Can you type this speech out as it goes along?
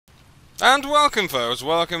And welcome, folks,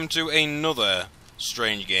 welcome to another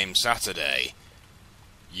Strange Game Saturday.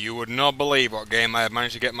 You would not believe what game I have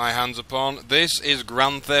managed to get my hands upon. This is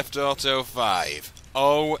Grand Theft Auto 5.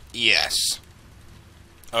 Oh, yes.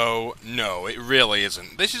 Oh, no, it really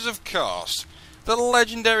isn't. This is, of course, the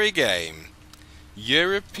legendary game,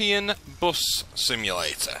 European Bus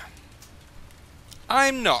Simulator.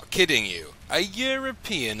 I'm not kidding you. A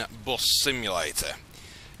European Bus Simulator.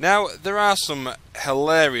 Now, there are some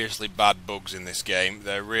hilariously bad bugs in this game,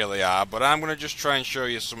 there really are, but I'm going to just try and show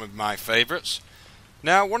you some of my favourites.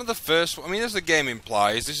 Now, one of the first, as the game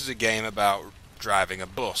implies, this is a game about driving a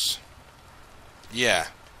bus. Yeah,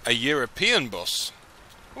 a European bus.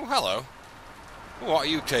 Oh, hello. What are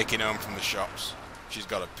you taking home from the shops? She's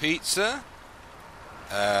got a pizza.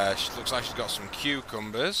 She looks like she's got some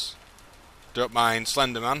cucumbers. Don't mind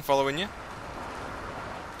Slenderman following you.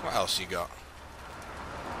 What else you got?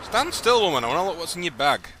 Stand still, woman. I want to look what's in your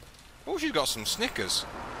bag. Oh, she's got some Snickers.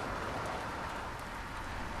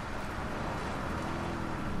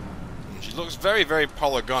 And she looks very, very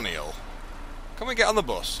polygonal. Can we get on the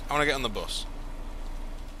bus? I want to get on the bus.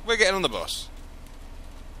 We're getting on the bus.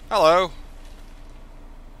 Hello.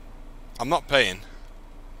 I'm not paying.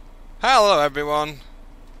 Hello, everyone.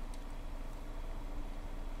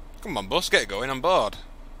 Come on, bus, get going. I'm bored.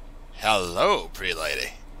 Hello, pretty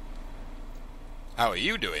lady. How are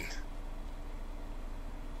you doing?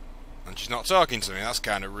 And she's not talking to me, that's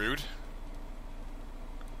kind of rude.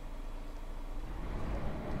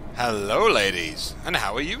 Hello, ladies. And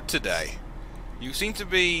how are you today? You seem to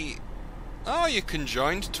be... Oh, you're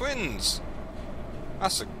conjoined twins.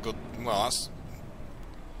 That's a good... Well, that's...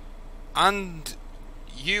 And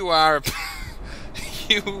you are...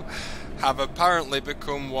 You have apparently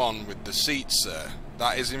become one with the seat, sir.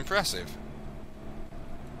 That is impressive.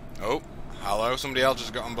 Oh. Hello, somebody else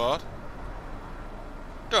just got on board.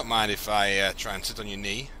 Don't mind if I try and sit on your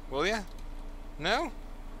knee, will ya? No?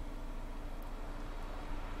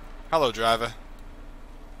 Hello, driver.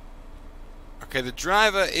 Okay, the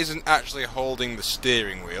driver isn't actually holding the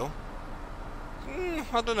steering wheel.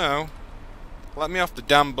 I don't know. Let me off the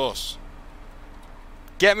damn bus.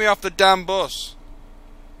 Get me off the damn bus!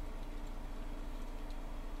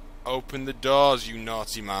 Open the doors, you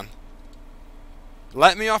naughty man.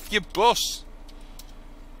 Let me off your bus!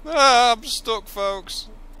 Ah, I'm stuck, folks.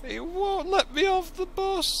 He won't let me off the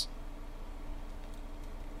bus.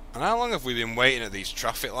 And how long have we been waiting at these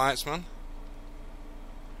traffic lights, man?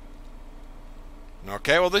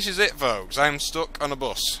 Okay, well this is it, folks. I'm stuck on a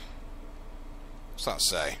bus. What's that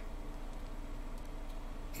say?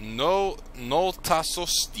 No tasso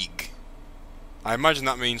stig. I imagine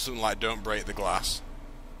that means something like don't break the glass.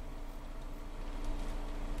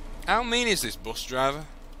 How mean is this bus driver?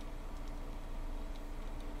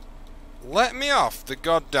 Let me off the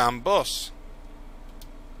goddamn bus.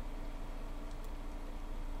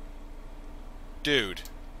 Dude.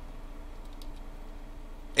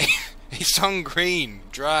 It's on green.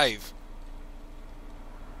 Drive.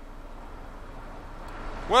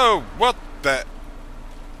 Whoa, what the...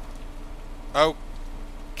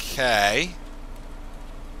 Okay.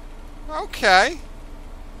 Okay.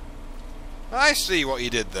 I see what you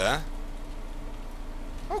did there.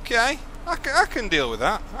 Okay, I can deal with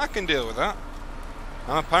that. I can deal with that.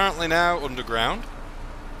 I'm apparently now underground.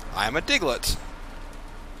 I am a Diglett.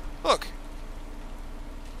 Look.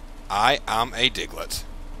 I am a Diglett.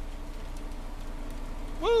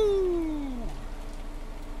 Woo!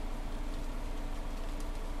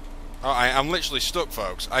 Oh, I'm literally stuck,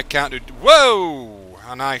 folks. I can't do... Whoa!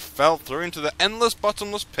 And I fell through into the endless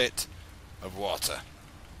bottomless pit of water.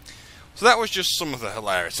 So that was just some of the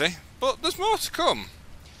hilarity, but there's more to come.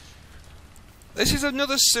 This is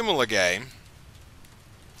another similar game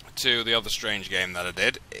to the other strange game that I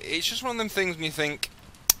did. It's just one of them things when you think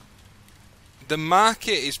the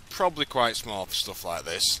market is probably quite small for stuff like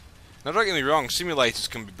this. Now don't get me wrong, simulators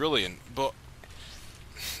can be brilliant, but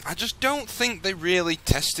I just don't think they really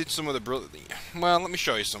tested some of the well, let me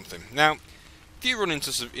show you something. Now, if you run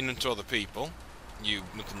into other people,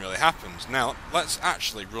 nothing really happens. Now, let's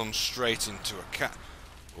actually run straight into a cat.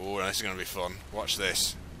 Oh, this is going to be fun. Watch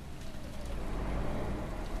this.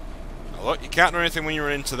 Now look, you can't do anything when you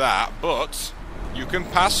run into that, but you can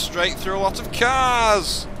pass straight through a lot of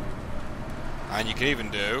cars! And you can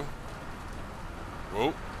even do...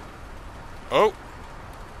 Whoa. Oh!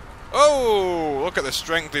 Oh! Look at the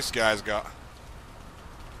strength this guy's got.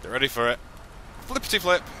 Get ready for it. Flippity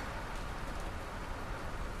flip.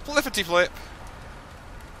 Flippity flip.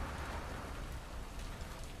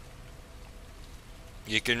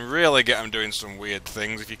 You can really get them doing some weird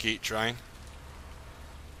things if you keep trying.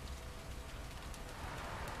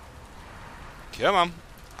 Come on.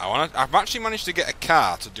 I've actually managed to get a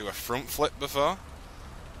car to do a front flip before.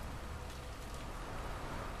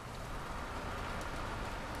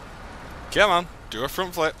 Come on, do a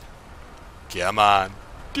front flip. Come on,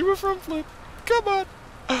 do a front flip. Come on.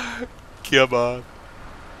 Come on.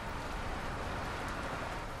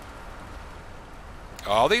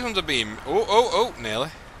 Oh, these ones are being... Oh, nearly.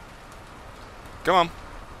 Come on.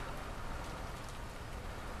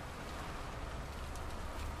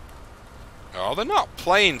 Oh, they're not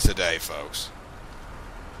playing today, folks.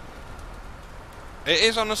 It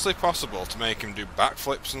is honestly possible to make him do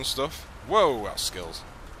backflips and stuff. Whoa, that's skills.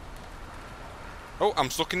 Oh,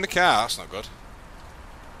 I'm stuck in the car. That's not good.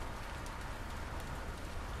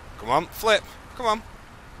 Come on, flip. Come on.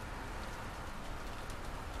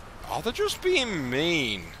 Oh, they're just being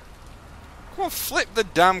mean. Come on, flip the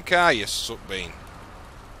damn car, you suck bean.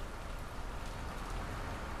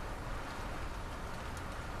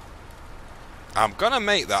 I'm gonna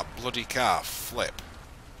make that bloody car flip.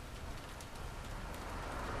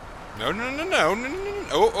 No.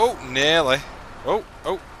 Oh, nearly. Oh.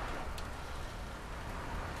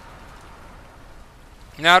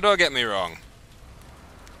 Now, don't get me wrong.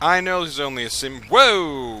 I know this is only a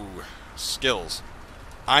Whoa! Skills.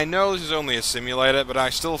 I know this is only a simulator, but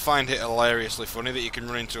I still find it hilariously funny that you can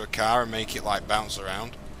run into a car and make it, like, bounce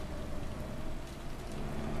around.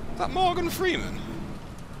 Is that Morgan Freeman?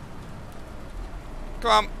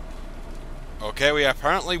 Come on. Okay, we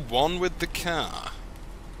apparently won with the car.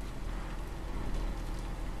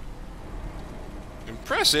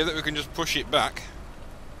 Impressive that we can just push it back.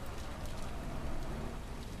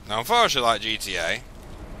 Now, unfortunately, like GTA,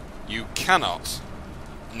 you cannot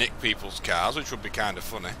nick people's cars, which would be kind of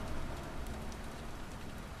funny.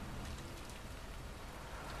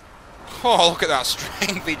 Oh, look at that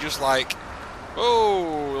strength. He just like...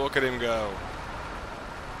 Oh, look at him go.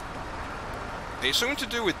 It's something to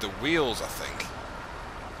do with the wheels, I think.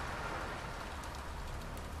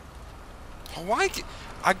 Oh, why...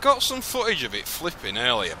 I got some footage of it flipping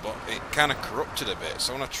earlier, but it kind of corrupted a bit,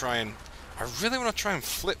 so I want to try and... I really want to try and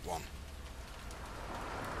flip one.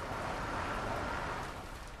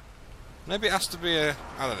 Maybe it has to be a...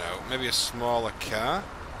 I don't know, maybe a smaller car.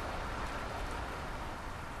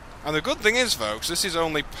 And the good thing is, folks, this is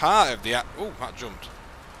only part of the... Oh, that jumped.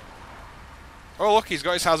 Oh, look, he's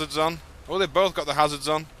got his hazards on. Oh, they've both got the hazards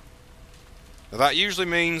on. Now, that usually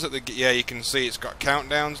means that the... Yeah, you can see it's got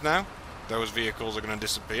countdowns now. Those vehicles are going to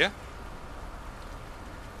disappear.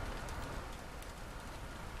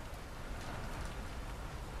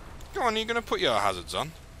 Go on, are you going to put your hazards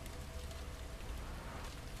on?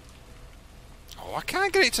 Oh, I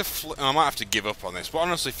can't get it to flip. Oh, I might have to give up on this. But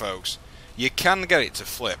honestly, folks, you can get it to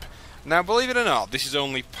flip. Now, believe it or not, this is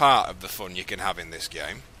only part of the fun you can have in this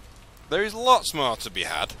game. There is lots more to be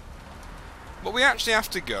had. But we actually have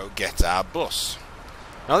to go get our bus.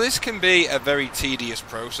 Now, this can be a very tedious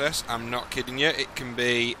process. I'm not kidding you. It can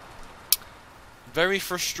be very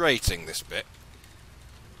frustrating, this bit.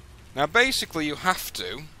 Now, basically, you have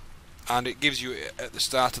to, and it gives you at the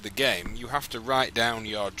start of the game, you have to write down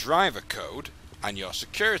your driver code and your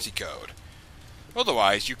security code.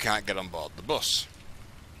 Otherwise, you can't get on board the bus.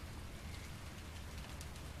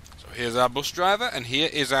 So here's our bus driver, and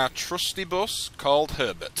here is our trusty bus called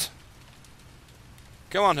Herbert.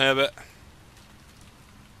 Come on, Herbert.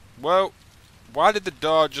 Whoa. Why did the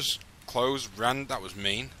door just close? That was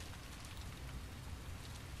mean.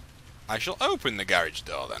 I shall open the garage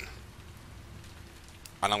door then.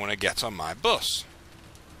 And I'm going to get on my bus.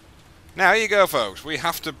 Now, here you go, folks. We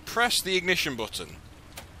have to press the ignition button.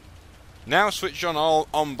 Now switch on all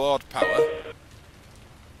onboard power.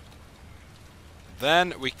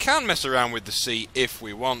 Then we can mess around with the seat if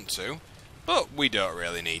we want to, but we don't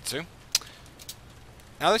really need to.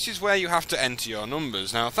 Now, this is where you have to enter your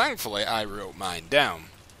numbers. Now, thankfully, I wrote mine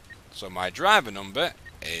down. So my driver number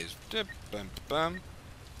is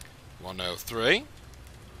 103.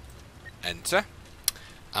 Enter.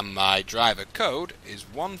 And my driver code is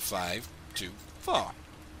 1524.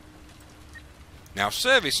 Now,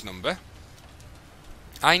 service number.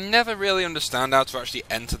 I never really understand how to actually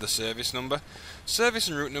enter the service number. Service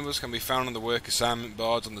and route numbers can be found on the work assignment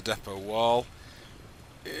boards on the depot wall.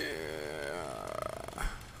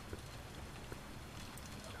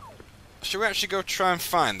 Should we actually go try and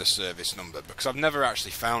find the service number? Because I've never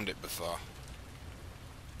actually found it before.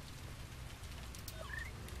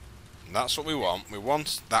 And that's what we want. We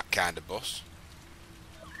want that kind of bus.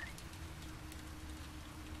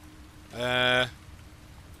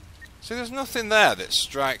 See, there's nothing there that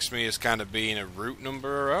strikes me as kind of being a route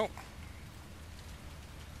number or out.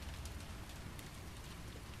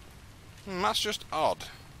 That's just odd.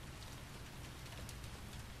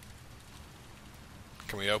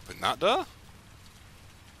 Can we open that door?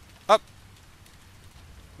 Up.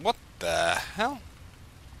 What the hell?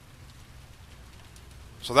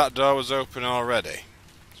 So that door was open already.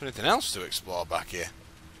 Is there anything else to explore back here?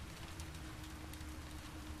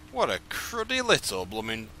 What a cruddy little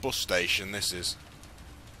blooming bus station this is.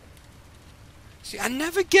 See, I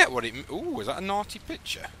never get what it... Ooh, is that a naughty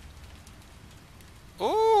picture?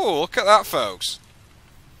 Ooh, look at that, folks.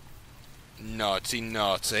 Naughty,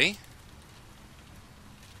 naughty.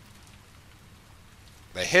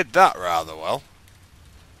 They hid that rather well.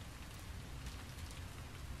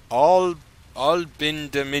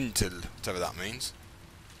 Albindemintel, whatever that means.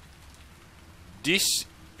 Dis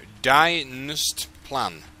Dienst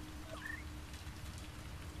Plan.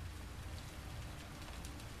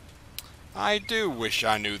 I do wish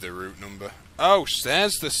I knew the route number. Oh,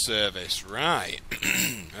 there's the service, right.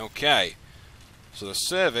 Okay. So the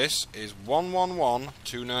service is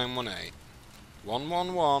 111-2918.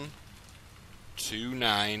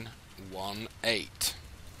 111-2918.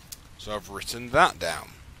 So I've written that down.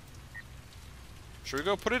 Should we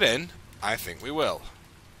go put it in? I think we will.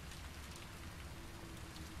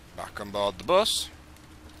 Back on board the bus.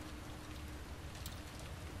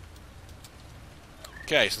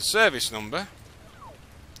 Okay, so the service number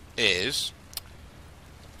is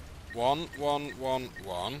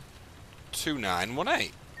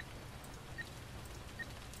 1111-2918.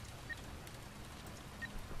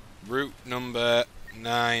 Route number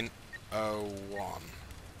 901.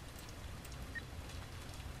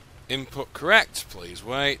 Input correct, please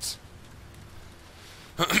wait.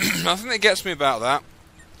 Nothing that gets me about that.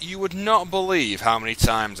 You would not believe how many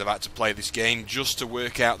times I've had to play this game just to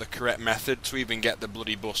work out the correct method to even get the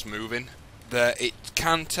bloody bus moving. That it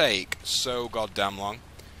can take so goddamn long.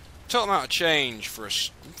 Total amount of change for a...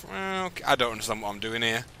 Well, I don't understand what I'm doing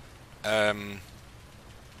here.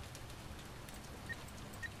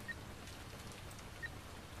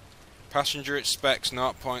 Passenger expects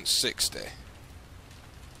 0.60.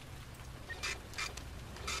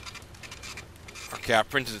 Okay, I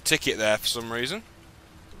printed a ticket there for some reason.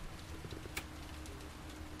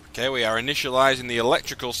 Okay, we are initializing the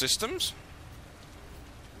electrical systems.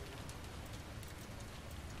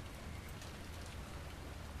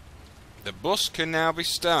 The bus can now be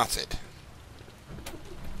started.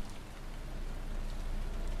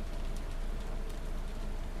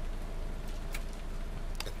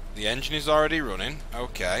 The engine is already running.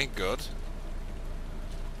 Okay, good.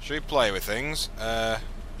 Should we play with things?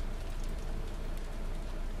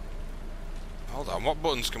 Hold on, what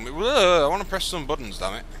buttons can we... I want to press some buttons,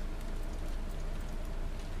 damn it.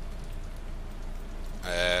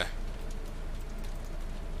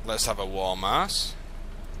 Let's have a warm ass.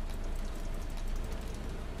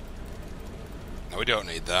 No, we don't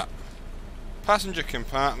need that. Passenger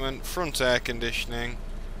compartment, front air conditioning.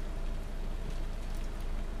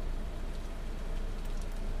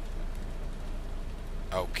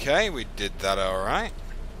 Okay, we did that alright.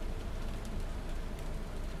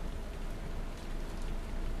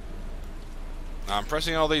 Now I'm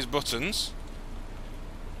pressing all these buttons.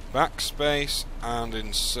 Backspace and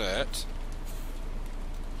insert.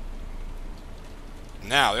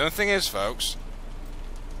 Now, the only thing is, folks,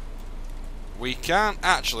 we can't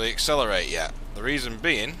actually accelerate yet. The reason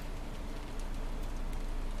being,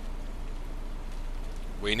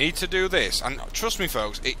 we need to do this. And trust me,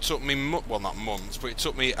 folks, it took me, well, not months, but it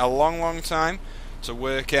took me a long time to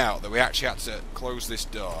work out that we actually had to close this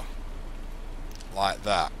door. Like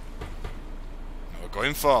that. We're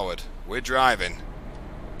going forward. We're driving.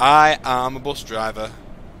 I am a bus driver.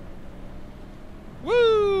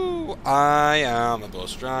 Woo! I am a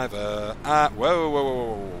bus driver. Whoa,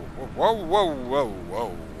 whoa, whoa, whoa, whoa, whoa, whoa,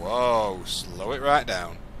 whoa. Slow it right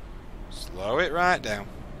down. Slow it right down.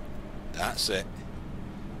 That's it.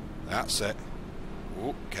 That's it.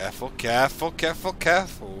 Ooh, careful, careful, careful,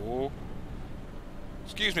 careful.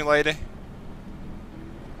 Excuse me, lady.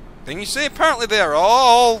 Then you see, apparently they're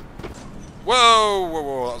all... Whoa, whoa,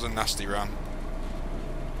 whoa, that was a nasty ram.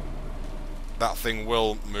 That thing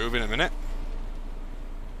will move in a minute.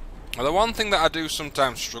 Now, the one thing that I do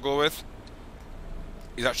sometimes struggle with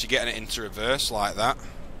is actually getting it into reverse like that.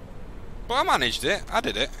 But I managed it. I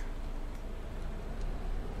did it.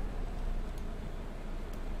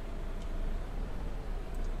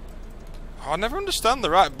 Oh, I never understand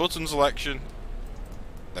the right button selection.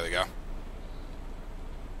 There we go.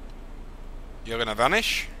 You're gonna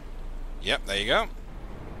vanish. Yep, there you go.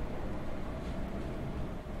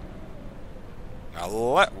 Now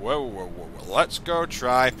whoa, whoa, whoa, whoa, let's go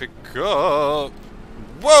try pick up.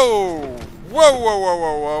 Whoa! Whoa, whoa, whoa,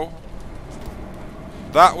 whoa, whoa.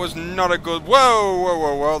 That was not a good... Whoa, whoa,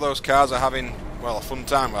 whoa, whoa. Those cars are having well, a fun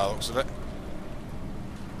time by the looks of it.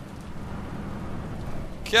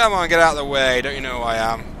 Come on, get out of the way. Don't you know who I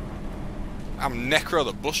am? I'm Necro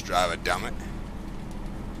the bus driver, damn it.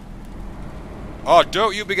 Oh,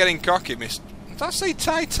 don't you be getting cocky, Miss... Did I say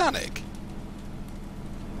Titanic?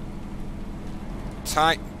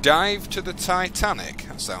 Dive to the Titanic?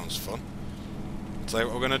 That sounds fun. I'll tell you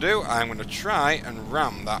what we're going to do. I'm going to try and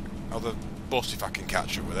ram that other bus if I can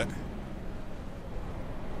catch up with it.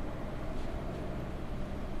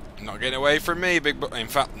 Not getting away from me, big bu... In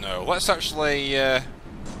fact, no. Let's actually go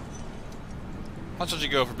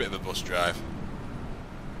for a bit of a bus drive.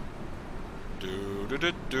 Do do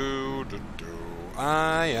do do do do.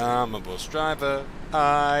 I am a bus driver.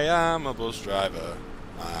 I am a bus driver.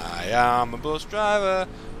 I am a bus driver.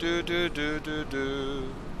 Do do do do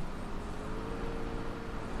do.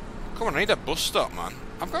 Come on, I need a bus stop, man.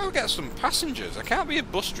 I've got to get some passengers. I can't be a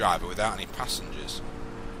bus driver without any passengers.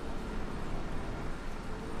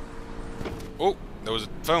 Oh, there was a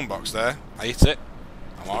phone box there. I hit it.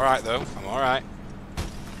 I'm alright though. I'm alright.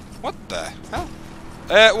 What the hell?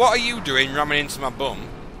 What are you doing ramming into my bum?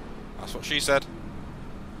 That's what she said.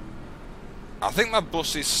 I think my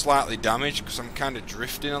bus is slightly damaged because I'm kind of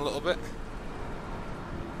drifting a little bit.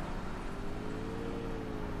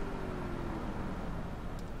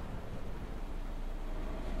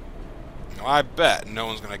 Now, I bet no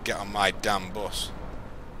one's going to get on my damn bus.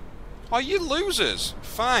 Oh, you losers!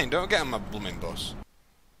 Fine, don't get on my blooming bus.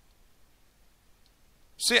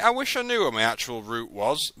 See, I wish I knew where my actual route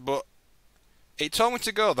was, but it told me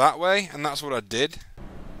to go that way, and that's what I did.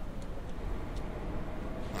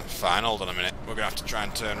 Fine, hold on a minute. We're going to have to try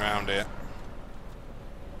and turn around here.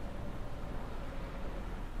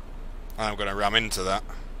 I'm going to ram into that.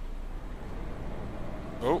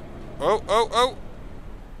 Oh, oh, oh, oh!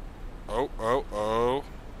 Oh, oh, oh.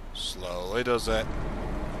 Slowly does it.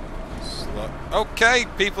 Okay,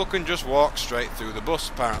 people can just walk straight through the bus,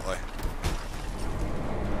 apparently.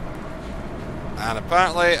 And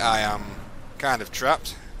apparently I am kind of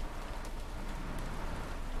trapped.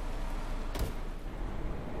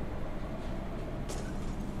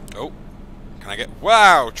 Oh, can I get...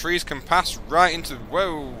 Wow, trees can pass right into...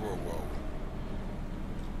 Whoa, whoa, whoa.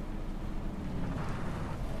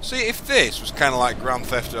 See, if this was kind of like Grand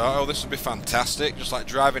Theft Auto, this would be fantastic. Just like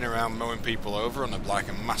driving around mowing people over on like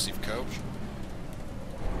a massive coach.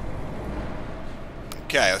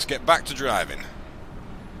 Okay, let's get back to driving.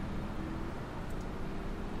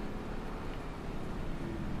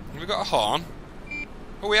 Have we got a horn?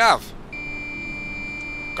 Oh, we have.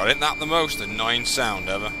 God, isn't that the most annoying sound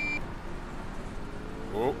ever?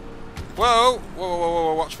 Whoa. Whoa! Whoa, whoa, whoa,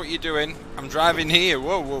 whoa, watch what you're doing. I'm driving here.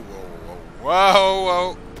 Whoa, whoa, whoa, whoa. Whoa,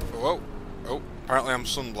 whoa. Whoa. Oh, apparently I'm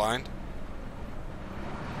sunblind.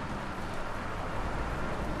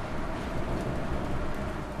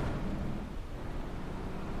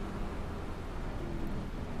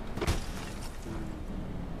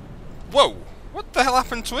 Whoa! What the hell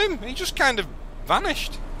happened to him? He just kind of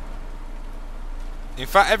vanished. In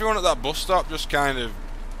fact, everyone at that bus stop just kind of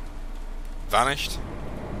vanished.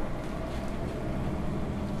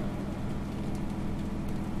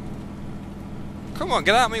 Come on,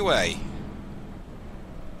 get out of my way.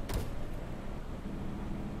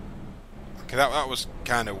 Okay, that was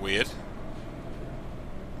kind of weird.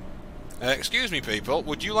 Excuse me, people.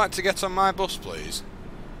 Would you like to get on my bus, please?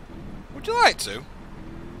 Would you like to?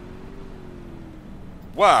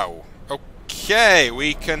 Wow. Okay,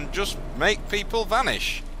 we can just make people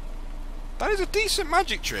vanish. That is a decent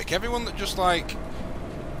magic trick. Everyone that just like...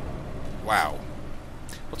 Wow.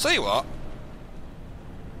 I'll tell you what.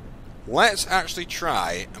 Let's actually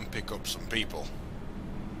try and pick up some people.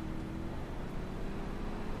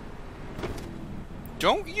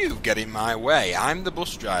 Don't you get in my way. I'm the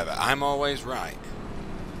bus driver. I'm always right.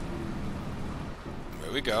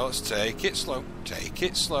 Here we go. Let's take it slow. Take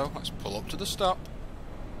it slow. Let's pull up to the stop.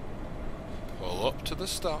 Pull up to the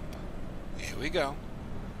stop. Here we go.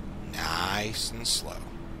 Nice and slow.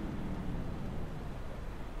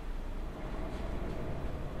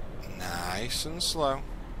 Nice and slow.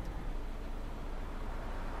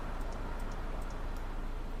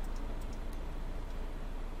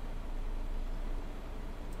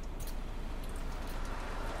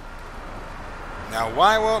 Now,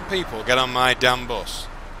 why won't people get on my damn bus?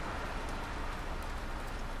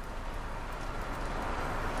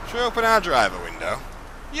 Should we open our driver window?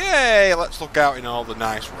 Yay! Let's look out in all the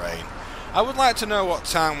nice rain. I would like to know what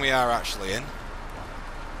town we are actually in.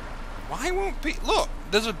 Why won't people... Look!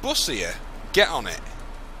 There's a bus here. Get on it.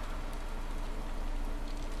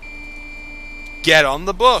 Get on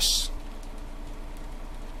the bus!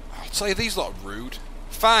 I'll tell you, these lot are rude.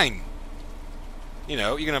 Fine. You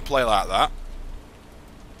know, you're going to play like that.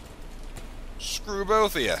 Screw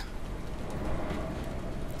both of you.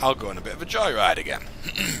 I'll go on a bit of a joyride again.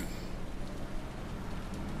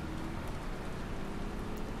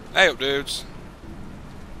 Hey up, dudes.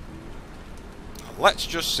 Let's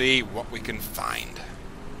just see what we can find.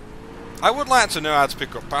 I would like to know how to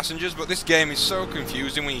pick up passengers, but this game is so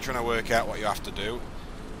confusing when you're trying to work out what you have to do.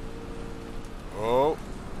 Oh.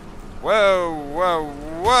 Whoa, whoa,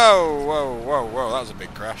 whoa, whoa, whoa, whoa, that was a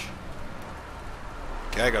big crash.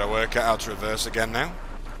 Okay, gotta work out how to reverse again now.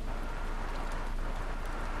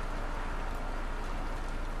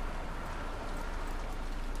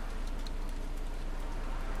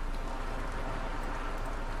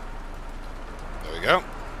 There we go.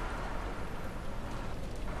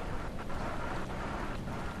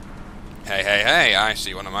 Hey, hey, hey, I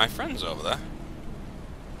see one of my friends over there.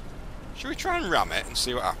 Should we try and ram it and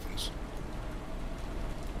see what happens?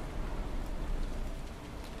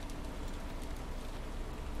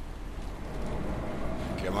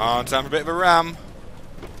 Come on, time for a bit of a ram.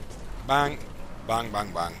 Bang, bang,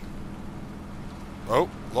 bang, bang. Oh,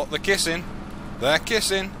 look, they're kissing. They're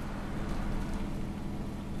kissing.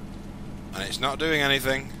 And it's not doing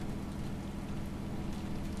anything.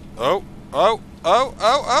 Oh, oh, oh, oh,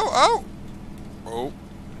 oh, oh. Oh.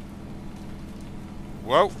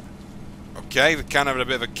 Whoa. Okay, they're kind of having a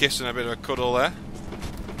bit of a kiss and a bit of a cuddle there.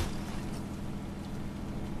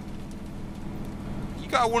 You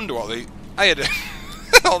gotta wonder what the... I had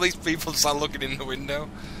all these people start looking in the window.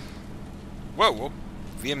 Whoa, whoa.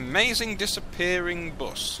 The amazing disappearing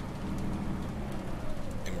bus.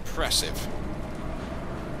 Impressive.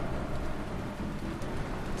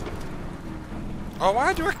 Oh,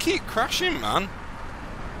 why do I keep crashing, man?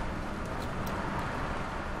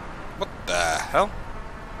 What the hell?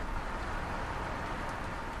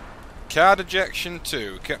 Card ejection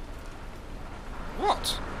 2.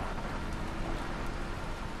 What?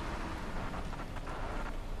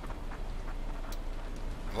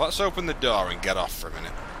 Let's open the door and get off for a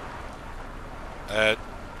minute.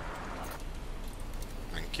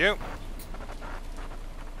 Thank you.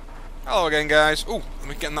 Hello again, guys. Ooh, let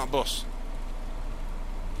me get in that bus.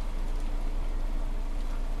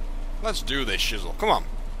 Let's do this, shizzle. Come on.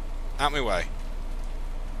 Out my way.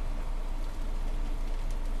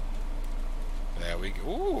 There we go.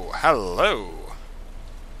 Ooh, hello.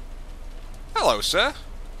 Hello, sir.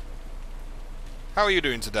 How are you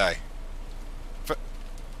doing today?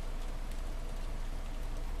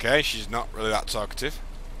 Okay, she's not really that talkative.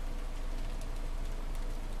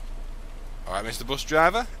 Alright, Mr. Bus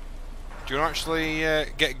Driver. Do you want to actually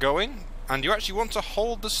get going? And you actually want to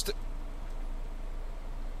hold the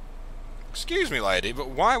Excuse me, lady, but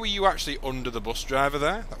why were you actually under the bus driver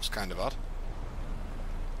there? That was kind of odd.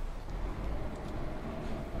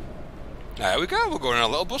 There we go, we're going on a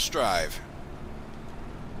little bus drive.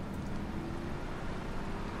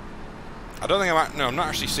 I don't think no, I'm not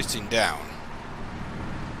actually sitting down.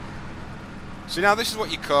 See, now this is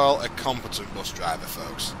what you call a competent bus driver,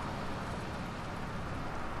 folks.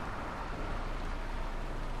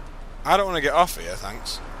 I don't want to get off here,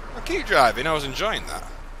 thanks. I'll keep driving, I was enjoying that.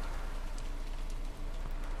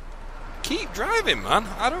 Keep driving, man.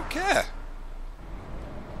 I don't care.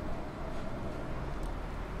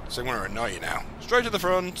 So I'm going to annoy you now. Straight to the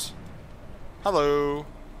front. Hello.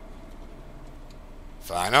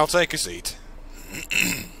 Fine, I'll take a seat.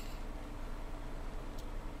 I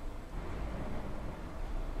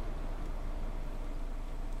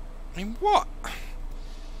mean, what?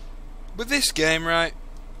 With this game, right,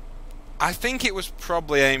 I think it was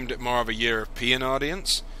probably aimed at more of a European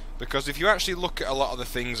audience. Because if you actually look at a lot of the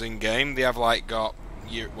things in game, they have like got,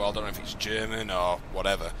 well, I don't know if it's German or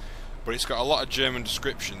whatever, but it's got a lot of German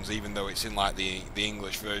descriptions, even though it's in like the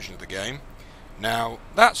English version of the game. Now,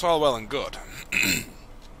 that's all well and good.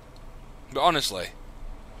 But honestly,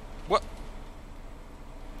 what?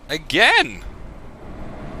 Again?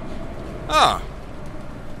 Ah.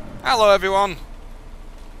 Hello, everyone.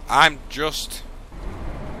 I'm just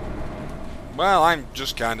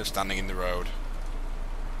kind of standing in the road.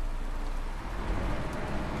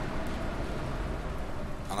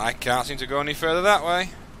 And I can't seem to go any further that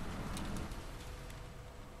way.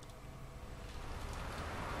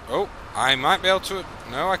 Oh, I might be able to...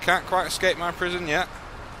 No, I can't quite escape my prison yet.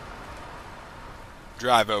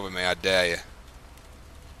 Drive over me, I dare you.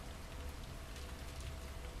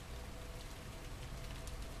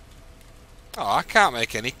 Oh, I can't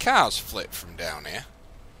make any cars flip from down here.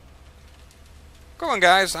 Go on,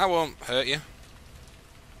 guys, I won't hurt you.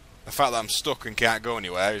 The fact that I'm stuck and can't go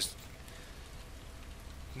anywhere is...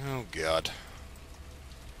 Oh, God.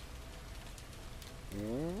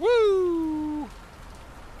 Woo!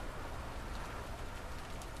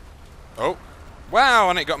 Wow,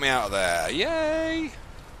 and it got me out of there. Yay!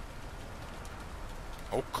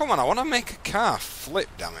 Oh, come on, I want to make a car flip,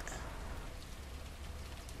 damn it.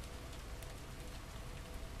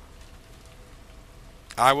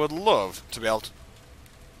 I would love to be able to...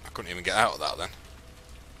 I couldn't even get out of that then.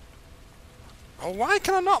 Oh, why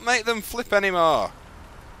can I not make them flip anymore?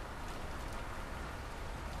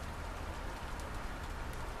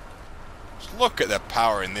 Just look at the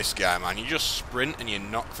power in this guy, man. You just sprint and you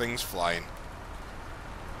knock things flying.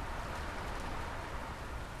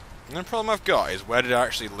 And the problem I've got is, where did I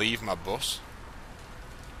actually leave my bus?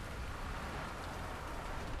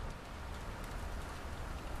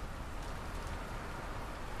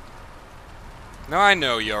 Now I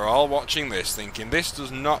know you're all watching this thinking this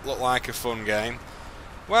does not look like a fun game.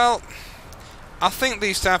 Well, I think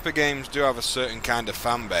these type of games do have a certain kind of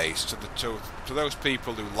fan base to those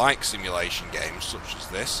people who like simulation games such as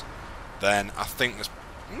this. Then I think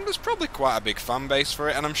there's probably quite a big fan base for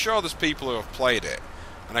it, and I'm sure there's people who have played it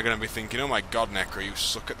and are going to be thinking, oh my god, Necro, you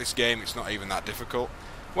suck at this game, it's not even that difficult.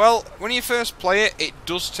 Well, when you first play it, it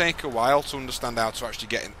does take a while to understand how to actually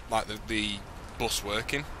get like the bus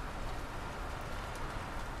working.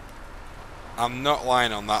 I'm not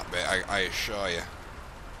lying on that bit, I assure you.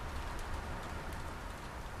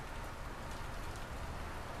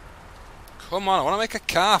 Come on, I want to make a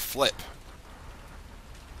car flip.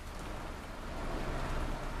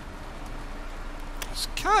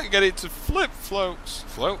 Just can't get it to flip, Floats.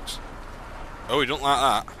 Floats? Oh, we don't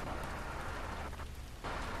like that.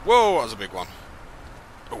 Whoa, that was a big one.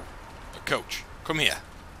 Oh, a coach. Come here.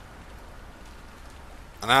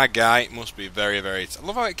 And our guy must be very, very... I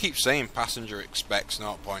love how it keeps saying passenger expects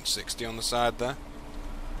 0.60 on the side there.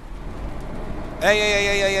 Hey, hey, hey,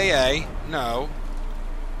 hey, hey, hey, hey. No.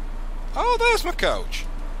 Oh, there's my coach.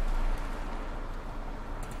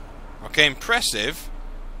 Okay, impressive.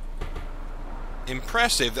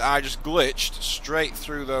 Impressive that I just glitched straight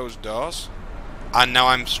through those doors. And now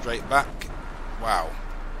I'm straight back. Wow.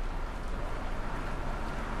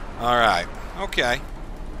 Alright, okay.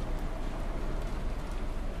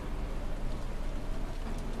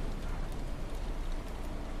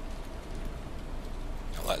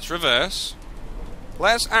 Now let's reverse.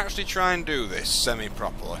 Let's actually try and do this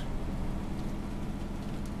semi-properly.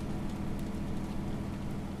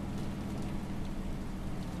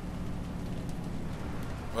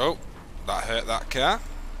 Oh, that hurt that car.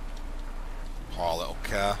 Poor little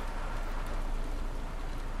car.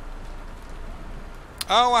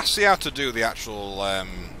 Oh, I see how to do the actual, I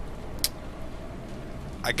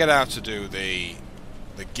get how to do the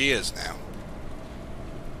gears now.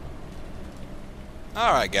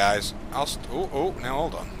 Alright guys, oh, now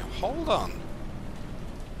hold on. Now, hold on.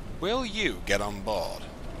 Will you get on board?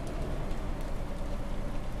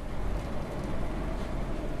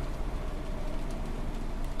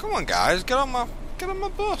 Come on guys, get on my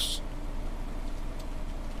bus.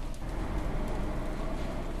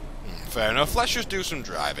 Fair enough, let's just do some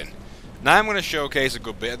driving. Now I'm going to showcase a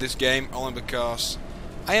good bit of this game, only because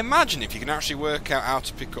I imagine if you can actually work out how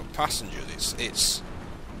to pick up passengers, it's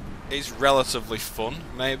relatively fun,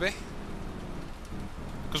 maybe.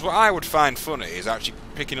 Because what I would find funny is actually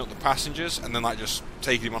picking up the passengers and then like just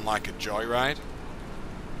taking them on like a joyride.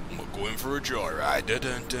 We're going for a joyride. Dun,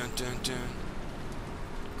 dun, dun, dun, dun.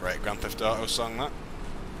 Great Grand Theft Auto song, that.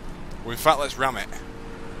 Well, in fact, let's ram it.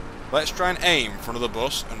 Let's try and aim in front of the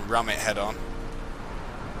bus and ram it head on.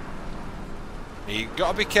 You've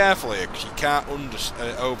got to be careful here, because you can't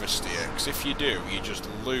oversteer, because if you do, you just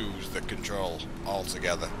lose the control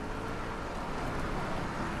altogether.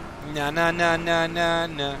 Na na na na na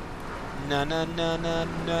na. Na na na na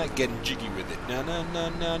na. Getting jiggy with it. Na na na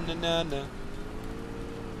na na na na.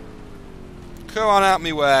 Come on out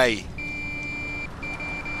me way.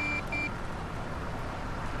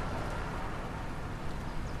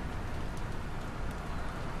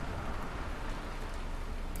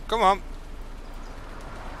 Come on.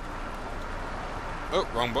 Oh,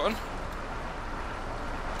 wrong button.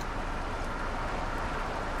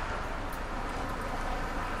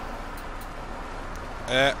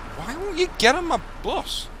 Why won't you get on my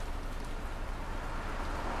bus?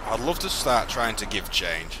 I'd love to start trying to give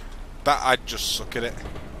change. But I'd just suck at it.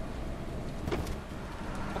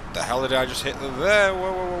 What the hell did I just hit there?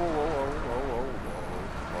 Whoa, whoa, whoa, whoa, whoa,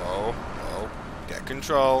 whoa, whoa, whoa. Get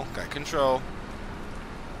control, get control.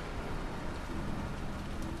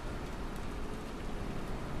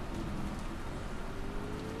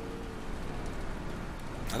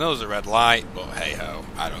 I know there's a red light, but hey ho,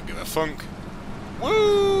 I don't give a funk.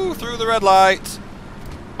 Woo! Through the red light!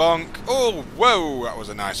 Bonk! Oh, whoa! That was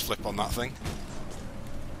a nice flip on that thing.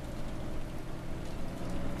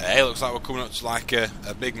 Hey, looks like we're coming up to like a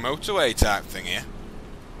big motorway type thing here.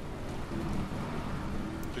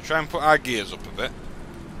 So try and put our gears up a bit.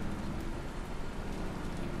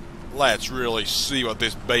 Let's really see what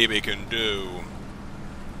this baby can do.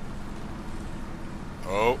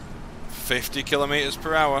 Oh, 50 kilometers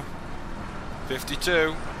per hour.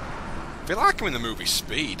 52. I feel like I'm in the movie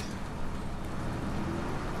Speed,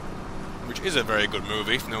 which is a very good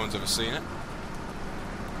movie if no one's ever seen it.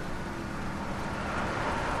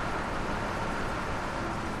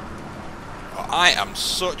 Oh, I am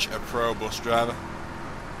such a pro bus driver.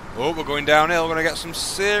 Oh, we're going downhill. We're going to get some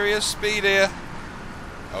serious speed here.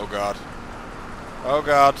 Oh god. Oh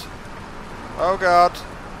god. Oh god.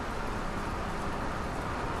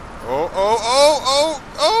 Oh, oh, oh, oh,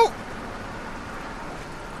 oh!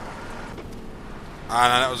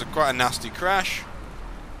 And that was quite a nasty crash.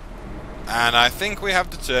 And I think we have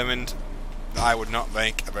determined that I would not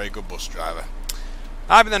make a very good bus driver.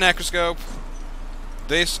 I've been the Necroscope.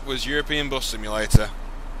 This was European Bus Simulator.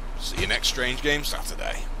 See you next Strange Game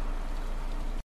Saturday.